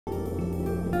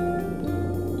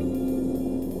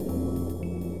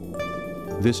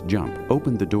This jump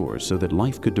opened the doors so that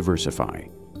life could diversify,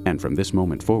 and from this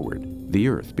moment forward, the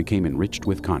Earth became enriched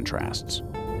with contrasts.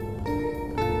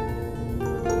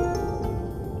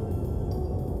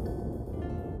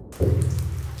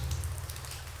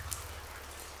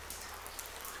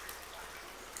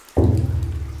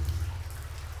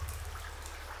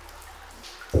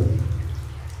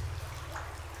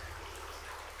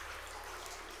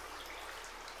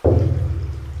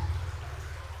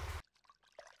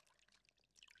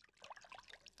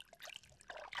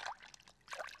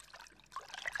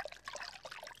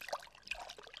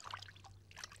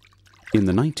 In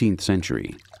the 19th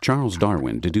century, Charles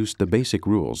Darwin deduced the basic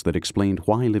rules that explained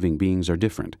why living beings are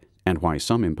different and why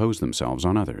some impose themselves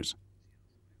on others.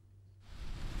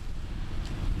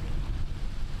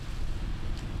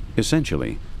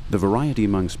 Essentially, the variety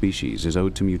among species is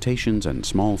owed to mutations and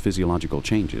small physiological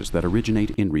changes that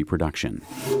originate in reproduction.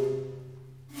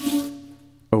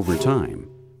 Over time,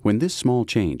 when this small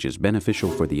change is beneficial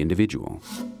for the individual,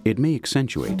 it may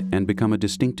accentuate and become a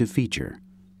distinctive feature,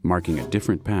 marking a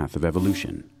different path of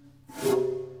evolution.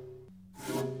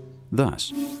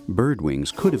 Thus, bird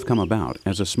wings could have come about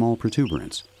as a small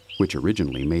protuberance, which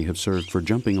originally may have served for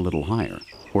jumping a little higher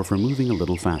or for moving a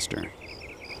little faster.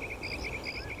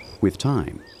 With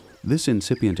time, this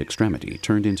incipient extremity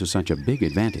turned into such a big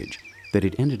advantage that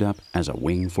it ended up as a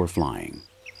wing for flying.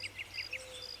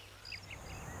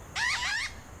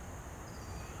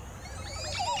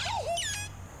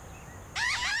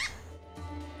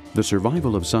 The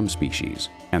survival of some species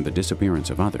and the disappearance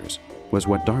of others was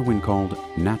what Darwin called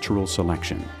natural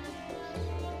selection.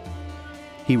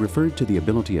 He referred to the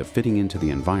ability of fitting into the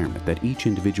environment that each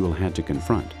individual had to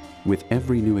confront with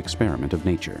every new experiment of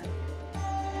nature.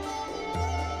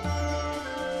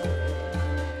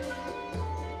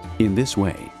 In this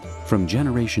way, from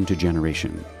generation to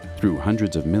generation, through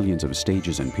hundreds of millions of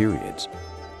stages and periods,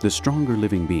 the stronger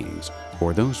living beings,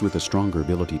 or those with a stronger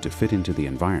ability to fit into the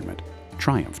environment,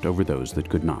 triumphed over those that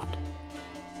could not.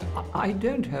 I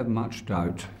don't have much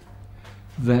doubt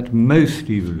that most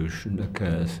evolution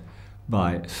occurs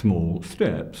by small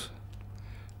steps.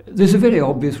 There's a very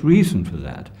obvious reason for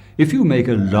that. If you make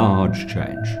a large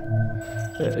change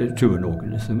to an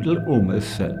organism, it'll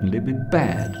almost certainly be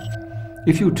bad.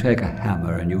 If you take a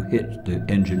hammer and you hit the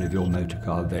engine of your motor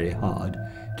car very hard,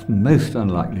 it's most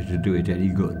unlikely to do it any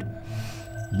good.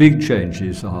 Big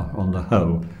changes are, on the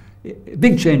whole,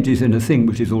 big changes in a thing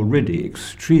which is already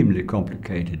extremely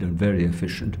complicated and very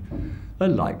efficient are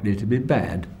likely to be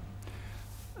bad.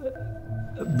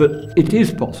 But it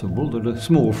is possible that a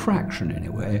small fraction,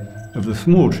 anyway, of the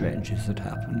small changes that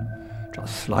happen,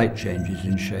 just slight changes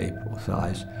in shape or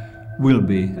size, will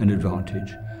be an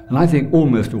advantage. And I think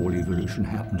almost all evolution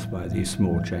happens by these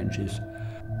small changes.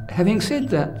 Having said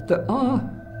that, there are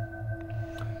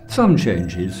some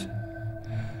changes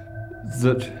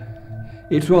that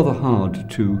it's rather hard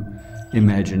to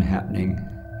imagine happening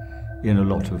in a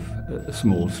lot of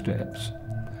small steps.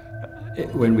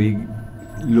 When we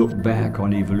look back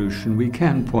on evolution, we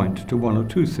can point to one or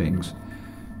two things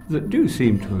that do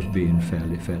seem to have been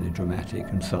fairly dramatic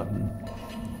and sudden.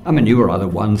 I mean, you were either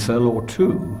one cell or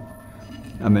two.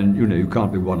 I mean, you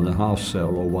can't be 1.5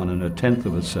 cell or 1 1/10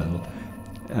 of a cell.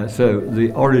 So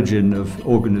the origin of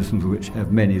organisms which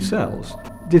have many cells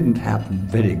didn't happen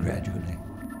very gradually.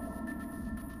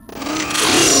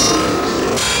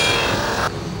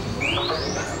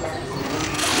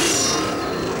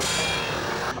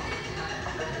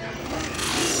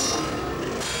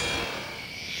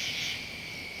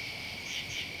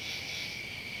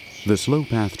 The slow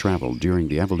path traveled during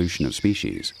the evolution of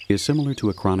species is similar to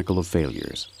a chronicle of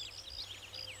failures.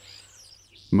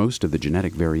 Most of the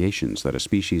genetic variations that a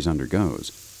species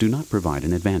undergoes do not provide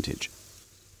an advantage.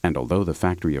 And although the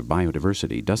factory of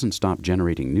biodiversity doesn't stop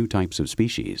generating new types of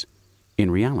species,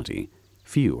 in reality,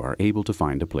 few are able to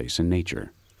find a place in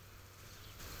nature.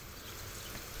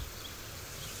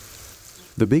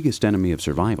 The biggest enemy of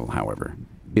survival, however,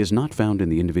 is not found in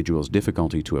the individual's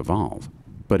difficulty to evolve,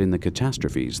 but in the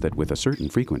catastrophes that with a certain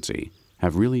frequency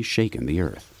have really shaken the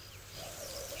Earth.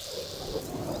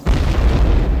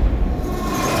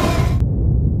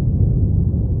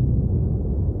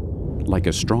 Like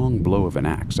a strong blow of an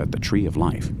axe at the tree of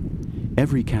life,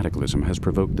 every cataclysm has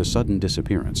provoked the sudden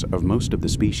disappearance of most of the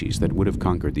species that would have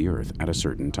conquered the Earth at a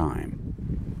certain time.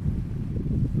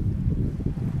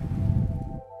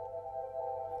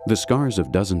 The scars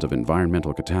of dozens of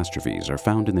environmental catastrophes are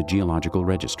found in the geological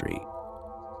registry.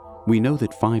 We know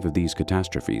that 5 of these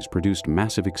catastrophes produced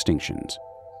massive extinctions.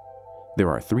 There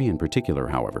are 3 in particular,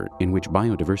 however, in which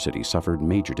biodiversity suffered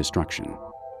major destruction.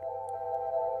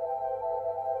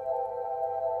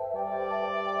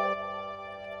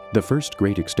 The first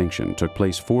great extinction took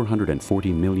place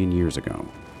 440 million years ago,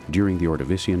 during the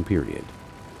Ordovician period.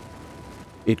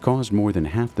 It caused more than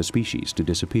half the species to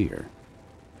disappear.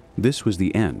 This was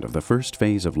the end of the first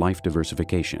phase of life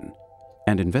diversification,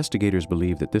 and investigators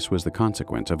believe that this was the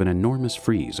consequence of an enormous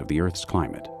freeze of the Earth's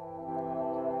climate.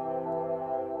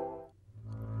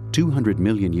 200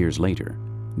 million years later,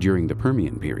 during the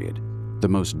Permian period, the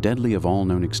most deadly of all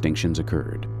known extinctions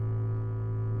occurred.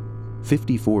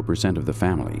 54% of the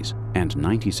families and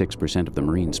 96% of the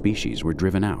marine species were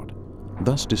driven out,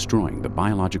 thus destroying the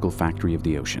biological factory of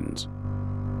the oceans.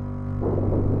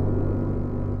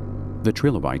 The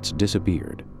trilobites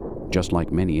disappeared, just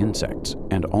like many insects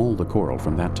and all the coral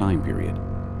from that time period.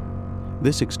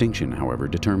 This extinction, however,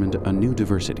 determined a new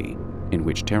diversity, in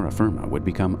which terra firma would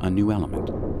become a new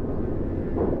element.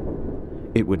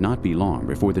 It would not be long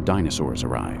before the dinosaurs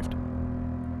arrived.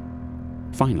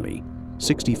 Finally,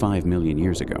 65 million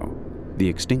years ago, the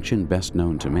extinction best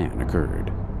known to man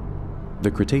occurred.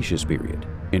 The Cretaceous period,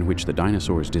 in which the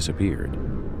dinosaurs disappeared,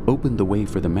 opened the way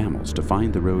for the mammals to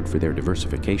find the road for their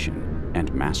diversification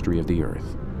and mastery of the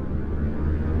Earth.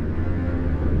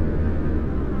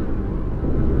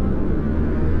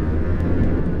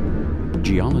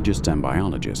 Geologists and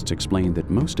biologists explain that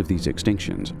most of these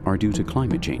extinctions are due to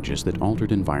climate changes that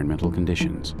altered environmental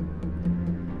conditions.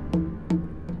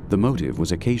 The motive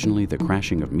was occasionally the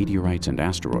crashing of meteorites and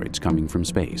asteroids coming from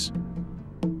space,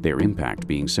 their impact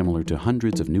being similar to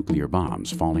hundreds of nuclear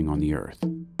bombs falling on the Earth.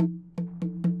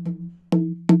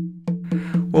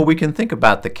 Well, we can think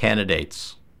about the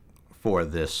candidates for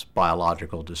this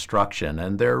biological destruction,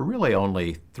 and there are really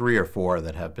only 3 or 4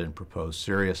 that have been proposed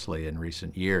seriously in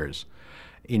recent years.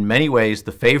 In many ways,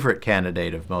 the favorite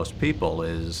candidate of most people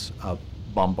is a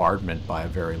bombardment by a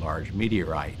very large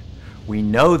meteorite. We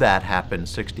know that happened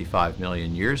 65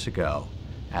 million years ago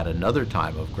at another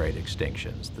time of great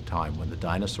extinctions, the time when the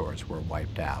dinosaurs were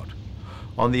wiped out.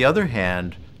 On the other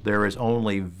hand, there is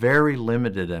only very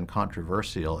limited and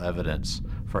controversial evidence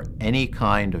for any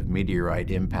kind of meteorite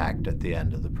impact at the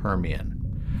end of the Permian.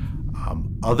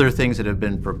 Other things that have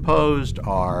been proposed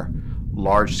are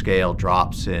large-scale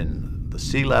drops in the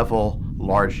sea level,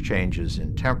 large changes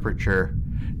in temperature.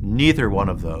 Neither one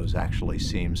of those actually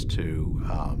seems to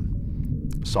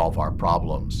solve our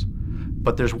problems.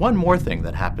 But there's one more thing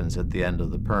that happens at the end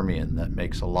of the Permian that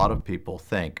makes a lot of people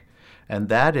think, and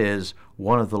that is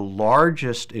one of the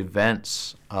largest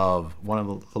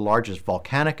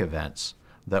volcanic events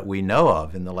that we know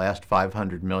of in the last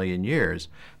 500 million years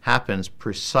happens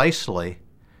precisely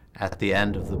at the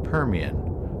end of the Permian,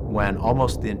 when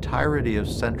almost the entirety of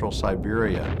central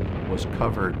Siberia was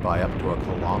covered by up to a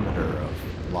kilometer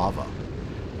of lava.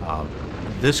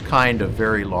 This kind of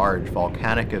very large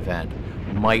volcanic event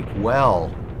might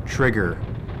well trigger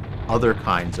other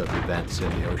kinds of events in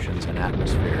the oceans and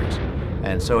atmospheres.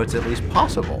 And so it's at least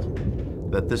possible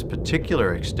that this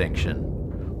particular extinction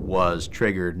was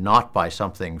triggered not by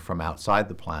something from outside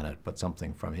the planet, but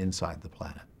something from inside the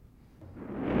planet.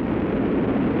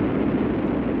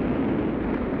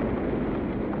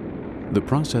 The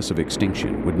process of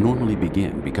extinction would normally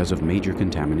begin because of major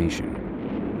contamination.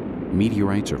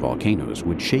 Meteorites or volcanoes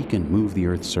would shake and move the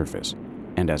Earth's surface,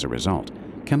 and as a result,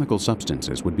 chemical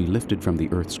substances would be lifted from the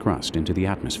Earth's crust into the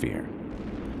atmosphere.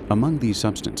 Among these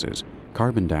substances,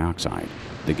 carbon dioxide,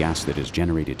 the gas that is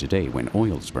generated today when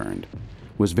oil is burned,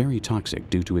 was very toxic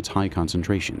due to its high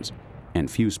concentrations, and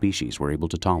few species were able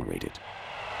to tolerate it.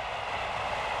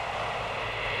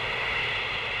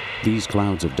 These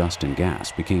clouds of dust and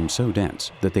gas became so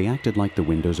dense that they acted like the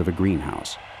windows of a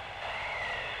greenhouse.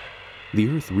 The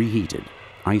Earth reheated,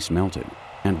 ice melted,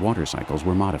 and water cycles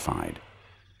were modified.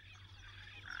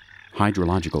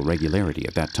 Hydrological regularity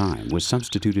at that time was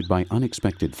substituted by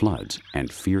unexpected floods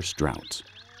and fierce droughts.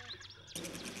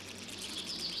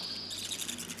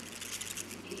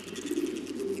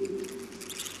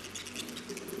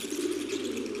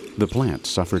 The plants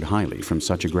suffered highly from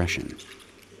such aggression.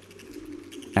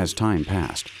 As time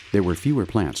passed, there were fewer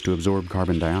plants to absorb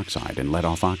carbon dioxide and let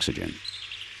off oxygen.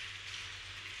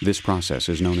 This process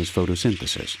is known as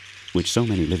photosynthesis, which so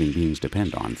many living beings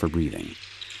depend on for breathing.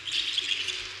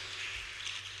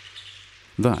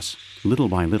 Thus, little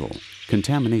by little,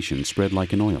 contamination spread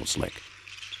like an oil slick.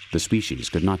 The species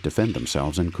could not defend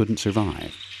themselves and couldn't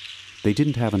survive. They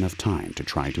didn't have enough time to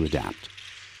try to adapt.